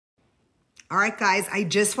All right, guys, I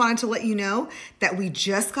just wanted to let you know that we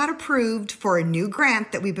just got approved for a new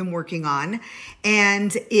grant that we've been working on.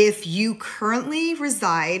 And if you currently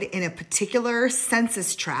reside in a particular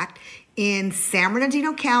census tract in San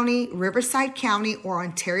Bernardino County, Riverside County, or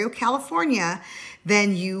Ontario, California,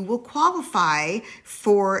 then you will qualify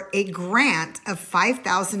for a grant of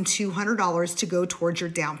 $5,200 to go towards your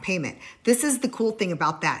down payment. This is the cool thing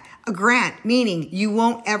about that. A grant, meaning you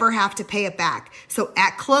won't ever have to pay it back. So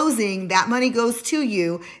at closing, that money goes to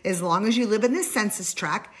you as long as you live in this census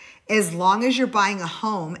tract, as long as you're buying a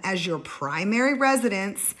home as your primary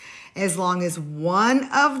residence, as long as one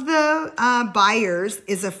of the buyers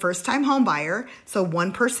is a first-time home buyer. So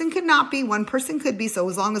one person could not be, one person could be. So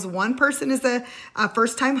as long as one person is a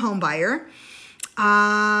first-time home buyer.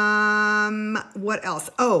 What else?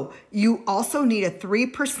 Oh, you also need a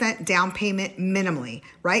 3% down payment minimally,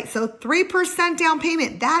 right? So 3% down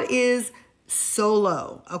payment, that is so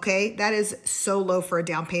low, okay? That is so low for a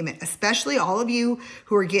down payment, especially all of you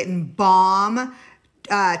who are getting bomb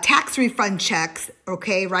tax refund checks,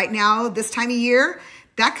 okay, right now, this time of year,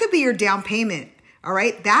 that could be your down payment, all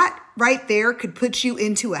right? That right there could put you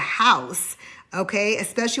into a house, okay,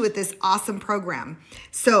 especially with this awesome program.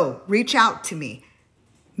 So reach out to me.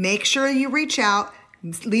 Make sure you reach out,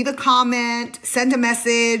 leave a comment, send a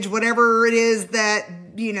message, whatever it is that,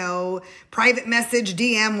 you know, private message,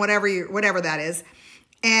 DM, whatever that is.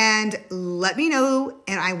 And let me know,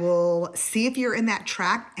 and I will see if you're in that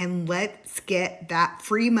tract, and let's get that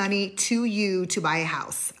free money to you to buy a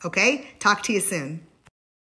house, okay? Talk to you soon.